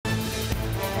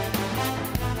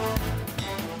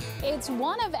It's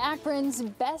one of Akron's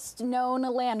best-known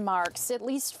landmarks, at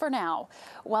least for now.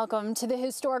 Welcome to the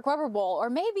historic Rubber Bowl, or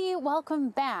maybe welcome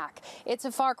back. It's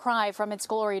a far cry from its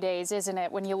glory days, isn't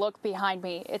it, when you look behind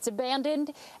me? It's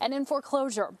abandoned and in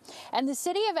foreclosure, and the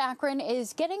city of Akron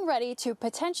is getting ready to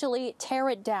potentially tear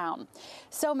it down.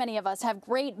 So many of us have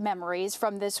great memories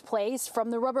from this place, from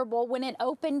the Rubber Bowl when it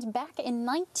opened back in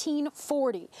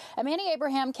 1940. Manny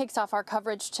Abraham kicks off our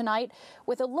coverage tonight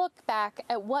with a look back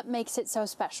at what makes it so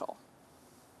special.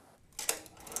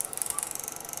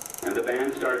 And the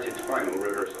band starts its final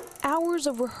rehearsal. Hours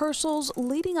of rehearsals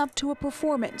leading up to a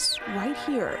performance right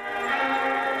here.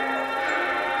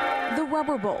 The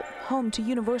Rubber Bowl, home to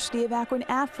University of Akron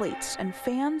athletes and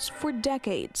fans for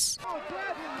decades.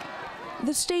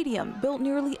 The stadium, built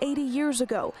nearly 80 years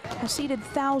ago, has seated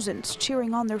thousands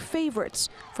cheering on their favorites,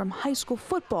 from high school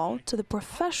football to the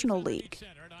professional league.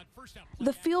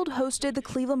 The field hosted the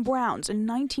Cleveland Browns in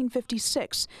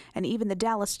 1956 and even the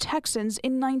Dallas Texans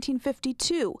in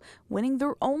 1952, winning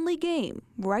their only game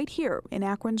right here in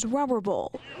Akron's Rubber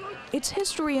Bowl. Its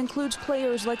history includes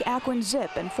players like Akron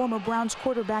Zip and former Browns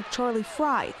quarterback Charlie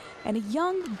Fry and a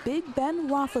young Big Ben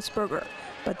Roethlisberger.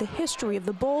 But the history of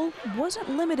the bowl wasn't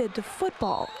limited to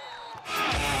football.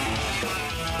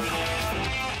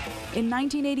 In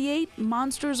 1988,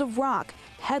 Monsters of Rock,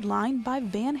 headlined by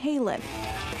Van Halen.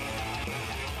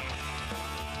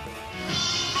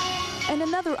 And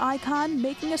another icon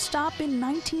making a stop in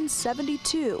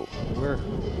 1972. We're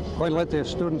going to let the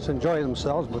students enjoy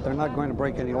themselves, but they're not going to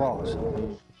break any laws.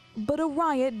 But a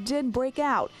riot did break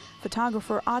out.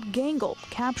 Photographer Ott Gangle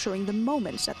capturing the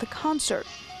moments at the concert.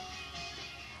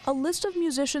 A list of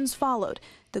musicians followed.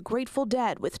 The Grateful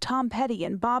Dead with Tom Petty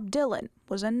and Bob Dylan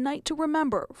was a night to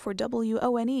remember for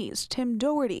WONE's Tim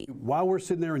Doherty. While we're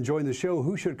sitting there enjoying the show,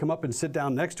 who should come up and sit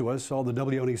down next to us, all the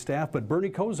WONE staff, but Bernie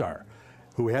Kosar,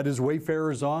 who had his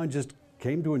Wayfarers on, just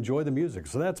came to enjoy the music.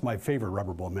 So that's my favorite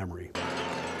Rubber Bowl memory.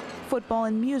 Football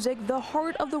and music, the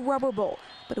heart of the Rubber Bowl,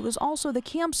 but it was also the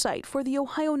campsite for the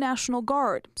Ohio National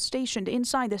Guard, stationed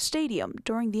inside the stadium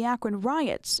during the Akron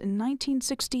riots in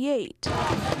 1968.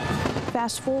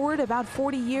 Fast forward about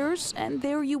 40 years, and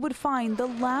there you would find the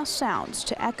last sounds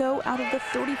to echo out of the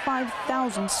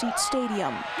 35,000-seat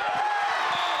stadium.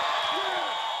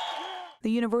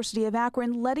 The University of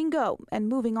Akron letting go and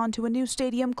moving on to a new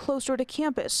stadium closer to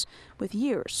campus, with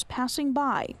years passing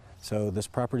by. So this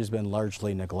property's been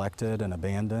largely neglected and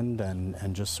abandoned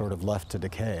and just sort of left to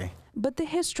decay. But the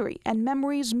history and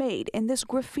memories made in this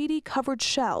graffiti-covered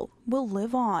shell will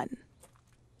live on.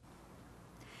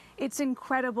 It's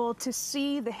incredible to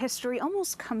see the history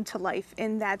almost come to life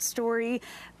in that story.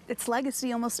 Its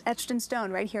legacy almost etched in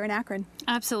stone right here in Akron.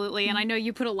 Absolutely, and I know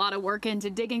you put a lot of work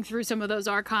into digging through some of those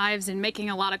archives and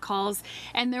making a lot of calls,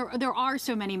 and there are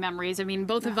so many memories. I mean,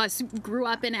 both of us grew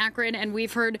up in Akron, and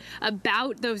we've heard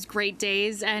about those great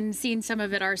days and seen some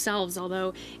of it ourselves,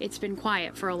 although it's been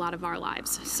quiet for a lot of our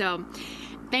lives. So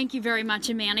thank you very much,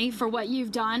 Manny, for what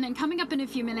you've done. And coming up in a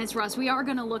few minutes, Russ, we are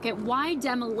going to look at why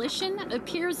demolition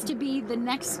appears to be the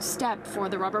next step for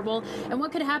the Rubber Bowl and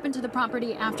what could happen to the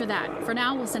property after that. For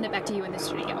now, we'll send it back to you in the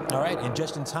studio. All right, and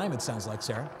just in time, it sounds like,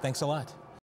 Sarah. Thanks a lot.